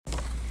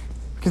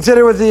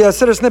Consider with the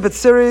Siddur Snippets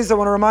series, I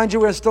want to remind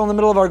you we're still in the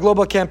middle of our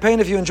global campaign.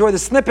 If you enjoy the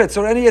snippets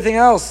or anything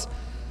else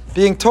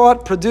being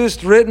taught,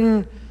 produced,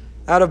 written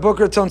out of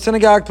Boca Raton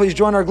Synagogue, please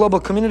join our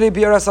global community,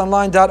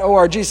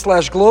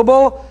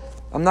 brsonline.org/global.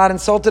 I'm not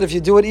insulted if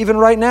you do it even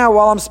right now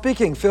while I'm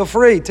speaking. Feel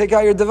free. Take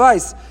out your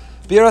device.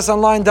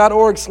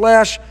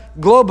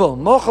 brsonline.org/global.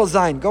 Mochel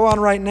Zayin. Go on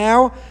right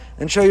now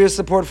and show your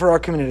support for our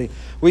community.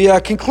 We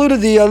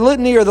concluded the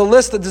litany or the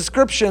list of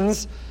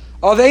descriptions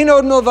of Ein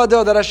Od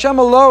Milvado, that Hashem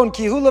alone,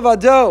 Ki Hu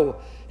Levado,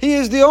 He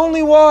is the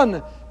only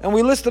one. And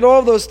we listed all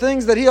of those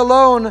things that He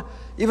alone,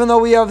 even though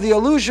we have the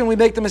illusion, we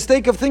make the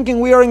mistake of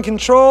thinking we are in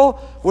control,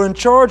 we're in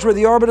charge, we're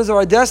the arbiters of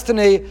our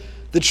destiny.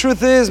 The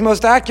truth is,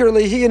 most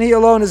accurately, He and He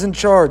alone is in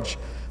charge.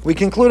 We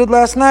concluded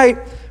last night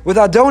with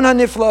Adon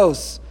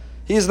HaNiflos.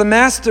 He is the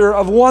master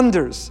of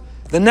wonders.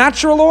 The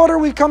natural order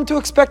we've come to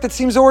expect, it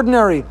seems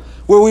ordinary.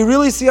 Where we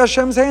really see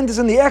Hashem's hand is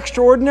in the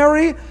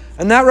extraordinary,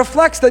 and that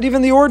reflects that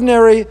even the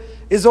ordinary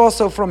is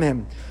also from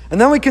Him. And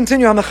then we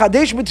continue,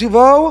 HaMechadesh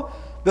B'tuvo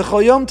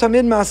B'chol Yom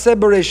Tamid Ma'aseh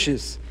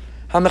Bereshis.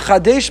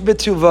 HaMechadesh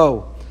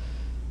B'tuvo.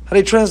 How do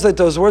you translate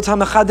those words?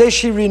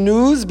 HaMechadesh, He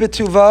renews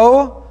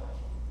B'tuvo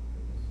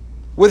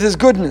with His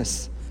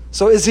goodness.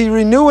 So is He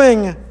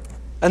renewing,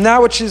 and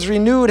that which is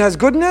renewed has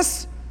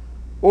goodness?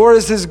 Or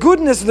is His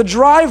goodness the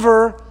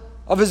driver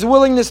of His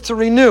willingness to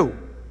renew?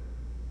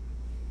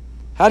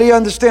 How do you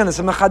understand this?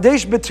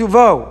 HaMechadesh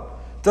B'tuvo.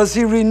 Does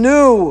He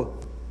renew,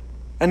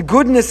 and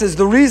goodness is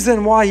the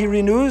reason why He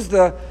renews,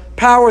 the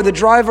power, the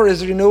driver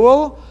is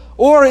renewal?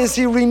 Or is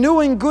He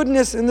renewing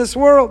goodness in this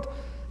world?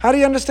 How do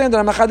you understand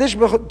that? HaMechadesh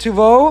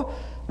B'tuvo.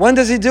 When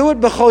does He do it?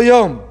 B'chol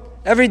Yom.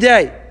 Every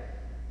day.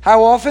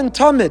 How often?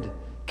 Tamid.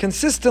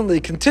 Consistently,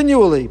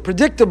 continually,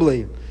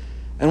 predictably.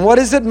 And what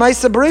is it?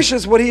 Ma'aseh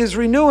Bereshis, what He is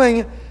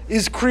renewing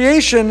is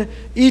creation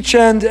each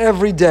and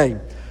every day.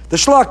 The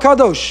Shlach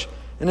Kadosh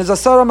in his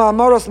Asara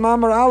Ma'amaros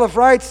Ma'amar Aleph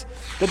writes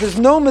that there's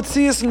no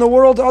Metzius in the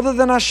world other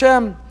than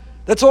Hashem.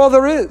 That's all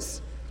there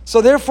is.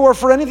 So therefore,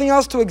 for anything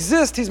else to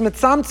exist, He's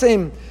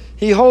Mitzamtzim.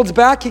 He holds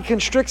back, He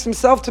constricts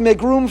Himself to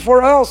make room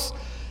for else.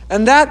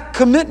 And that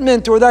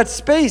commitment or that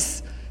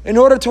space in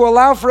order to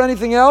allow for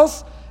anything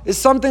else is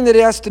something that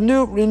He has to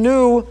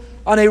renew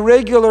on a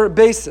regular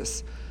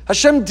basis.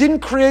 Hashem didn't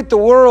create the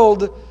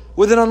world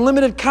with an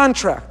unlimited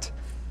contract.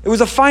 It was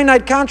a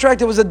finite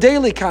contract, it was a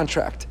daily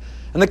contract.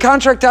 And the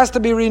contract has to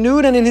be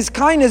renewed, and in His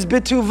kindness,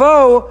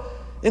 B'tuvo,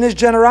 in His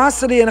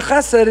generosity and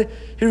chesed,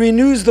 He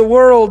renews the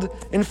world,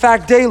 in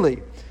fact,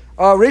 daily.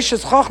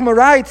 Rishis Chochmah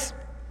writes,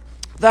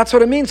 that's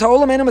what it means.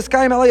 Ha'olam eino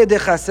miskayim ela yedei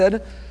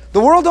chesed. The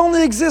world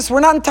only exists. We're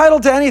not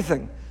entitled to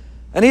anything.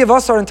 Any of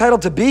us are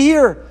entitled to be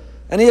here.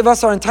 Any of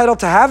us are entitled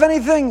to have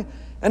anything.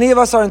 Any of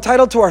us are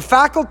entitled to our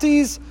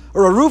faculties,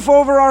 or a roof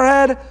over our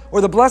head,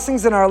 or the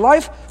blessings in our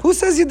life. Who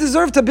says you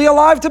deserve to be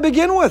alive to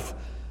begin with?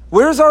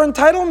 Where's our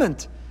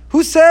entitlement?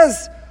 Who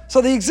says?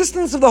 So the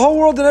existence of the whole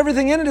world and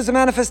everything in it is a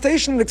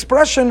manifestation and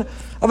expression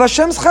of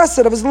Hashem's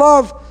chesed, of His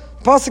love.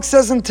 The Pasuk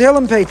says in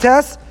Tehillim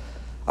Peites,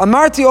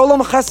 Amarti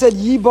olam chesed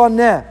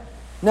yibaneh.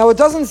 Now it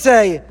doesn't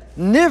say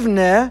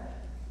nivneh,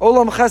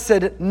 olam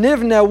chesed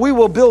nivneh, we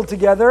will build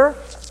together,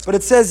 but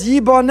it says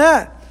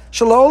yibaneh.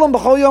 Shalom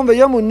b'chol yom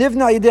v'yomu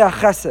nivneh yidei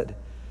chesed.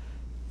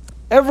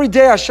 Every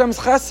day Hashem's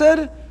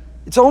chesed,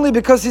 it's only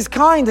because He's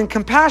kind and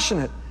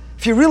compassionate.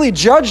 If He really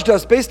judged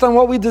us based on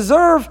what we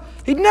deserve,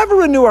 He'd never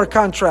renew our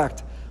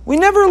contract. We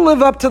never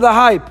live up to the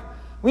hype.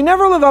 We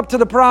never live up to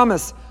the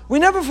promise. We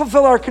never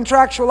fulfill our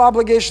contractual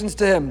obligations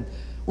to Him.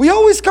 We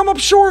always come up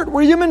short.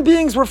 We're human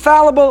beings. We're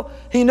fallible.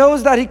 He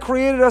knows that. He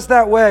created us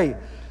that way.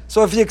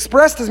 So if He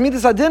expressed His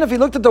midas hadin, if He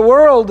looked at the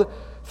world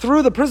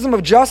through the prism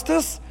of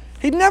justice,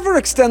 He'd never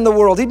extend the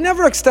world. He'd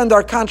never extend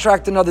our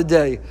contract another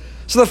day.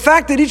 So the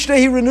fact that each day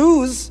He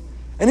renews,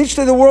 and each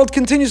day the world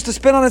continues to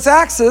spin on its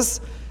axis,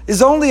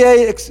 is only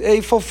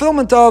a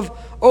fulfillment of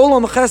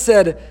Olam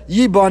Chesed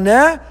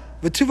Yibaneh,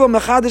 V'tuvo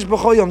Mechadesh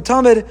B'chol Yom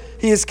Tamid.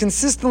 He is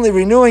consistently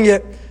renewing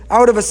it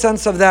out of a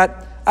sense of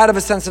that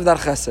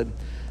Chesed.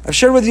 I've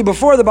shared with you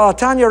before, the Baal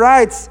HaTanya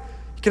writes,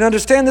 you can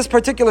understand this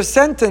particular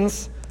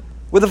sentence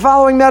with the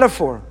following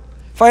metaphor.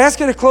 If I ask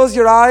you to close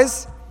your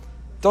eyes,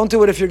 don't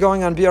do it if you're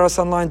going on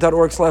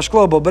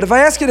brsonline.org/global, but if I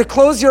ask you to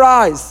close your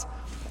eyes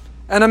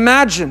and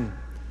imagine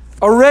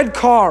a red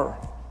car,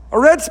 a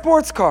red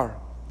sports car.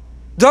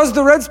 Does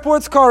the red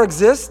sports car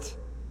exist?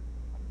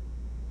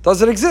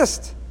 Does it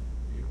exist?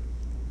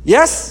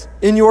 Yes,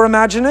 in your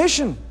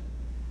imagination.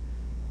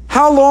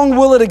 How long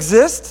will it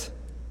exist?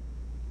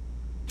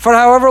 For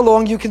however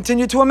long you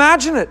continue to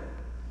imagine it.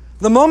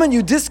 The moment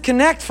you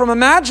disconnect from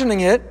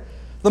imagining it,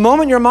 the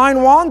moment your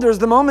mind wanders,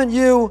 the moment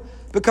you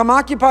become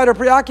occupied or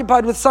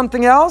preoccupied with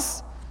something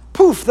else,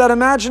 poof, that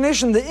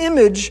imagination, the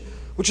image,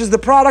 which is the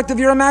product of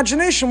your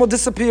imagination, will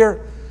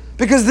disappear.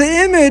 Because the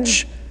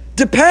image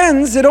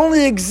depends, it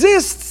only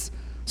exists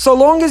so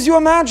long as you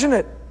imagine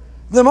it.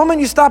 The moment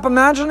you stop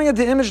imagining it,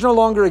 the image no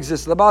longer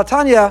exists. The Baal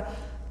HaTanya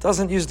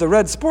doesn't use the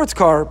red sports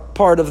car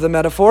part of the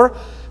metaphor,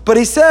 but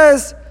he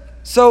says,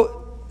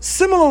 so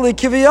similarly,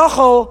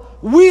 Kiviyachol,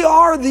 we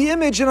are the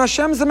image in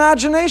Hashem's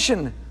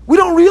imagination. We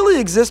don't really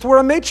exist. We're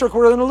a matrix.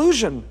 We're an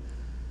illusion.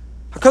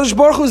 HaKadosh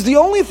Baruch Hu is the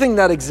only thing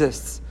that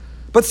exists.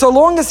 But so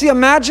long as He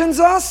imagines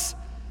us,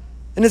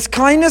 in His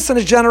kindness and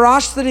His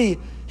generosity,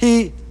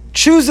 He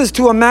chooses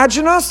to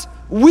imagine us,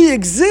 we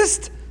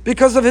exist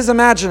because of His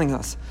imagining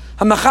us.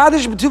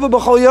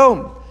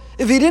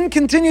 If He didn't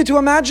continue to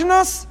imagine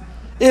us,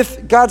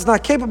 if God's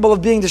not capable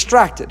of being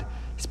distracted,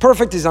 He's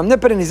perfect, He's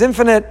omnipotent, He's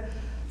infinite,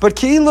 but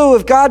Ki'ilu,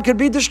 if God could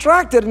be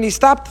distracted and He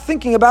stopped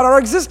thinking about our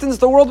existence,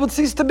 the world would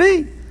cease to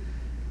be.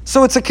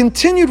 So it's a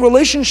continued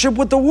relationship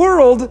with the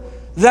world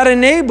that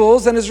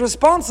enables and is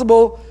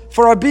responsible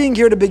for our being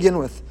here to begin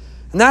with.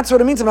 And that's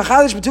what it means. That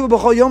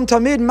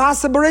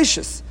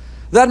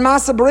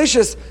Masa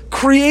Bereshis,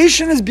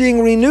 creation is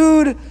being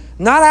renewed,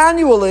 not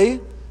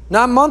annually,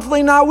 not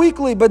monthly, not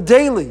weekly, but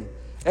daily.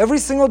 Every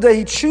single day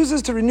He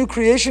chooses to renew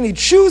creation. He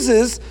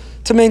chooses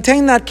to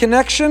maintain that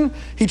connection.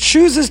 He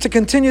chooses to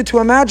continue to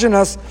imagine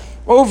us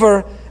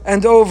over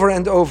and over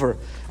and over.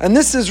 And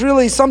this is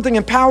really something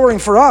empowering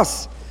for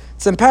us.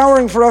 It's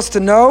empowering for us to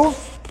know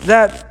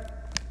that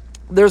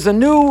there's a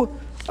new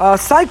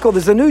cycle,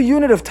 there's a new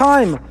unit of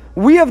time.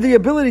 We have the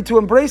ability to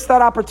embrace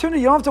that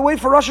opportunity. You don't have to wait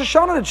for Rosh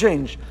Hashanah to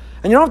change.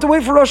 And you don't have to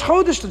wait for Rosh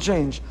Chodesh to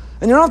change.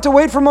 And you don't have to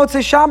wait for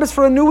Motzei Shabbos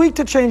for a new week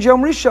to change,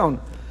 Yom Rishon.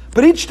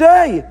 But each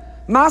day,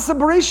 Masa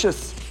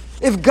Bereshis,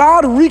 if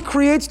God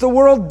recreates the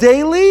world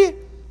daily,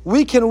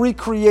 we can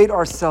recreate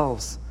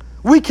ourselves.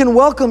 We can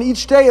welcome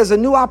each day as a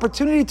new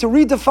opportunity to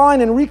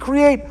redefine and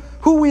recreate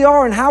who we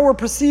are and how we're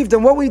perceived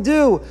and what we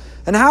do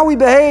and how we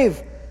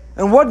behave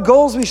and what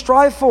goals we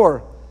strive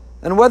for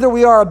and whether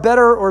we are a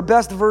better or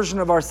best version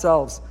of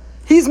ourselves.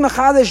 He's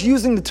Mechadesh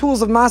using the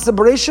tools of Masa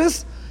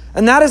Bereshis,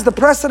 and that is the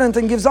precedent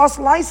and gives us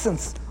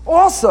license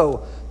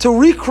also to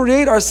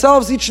recreate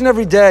ourselves each and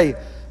every day.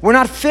 We're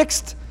not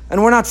fixed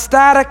and we're not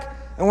static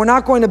and we're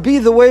not going to be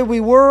the way we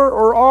were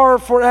or are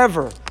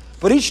forever.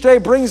 But each day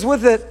brings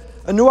with it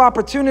a new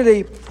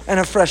opportunity and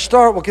a fresh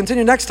start. We'll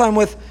continue next time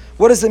with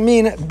what does it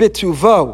mean, bituvo.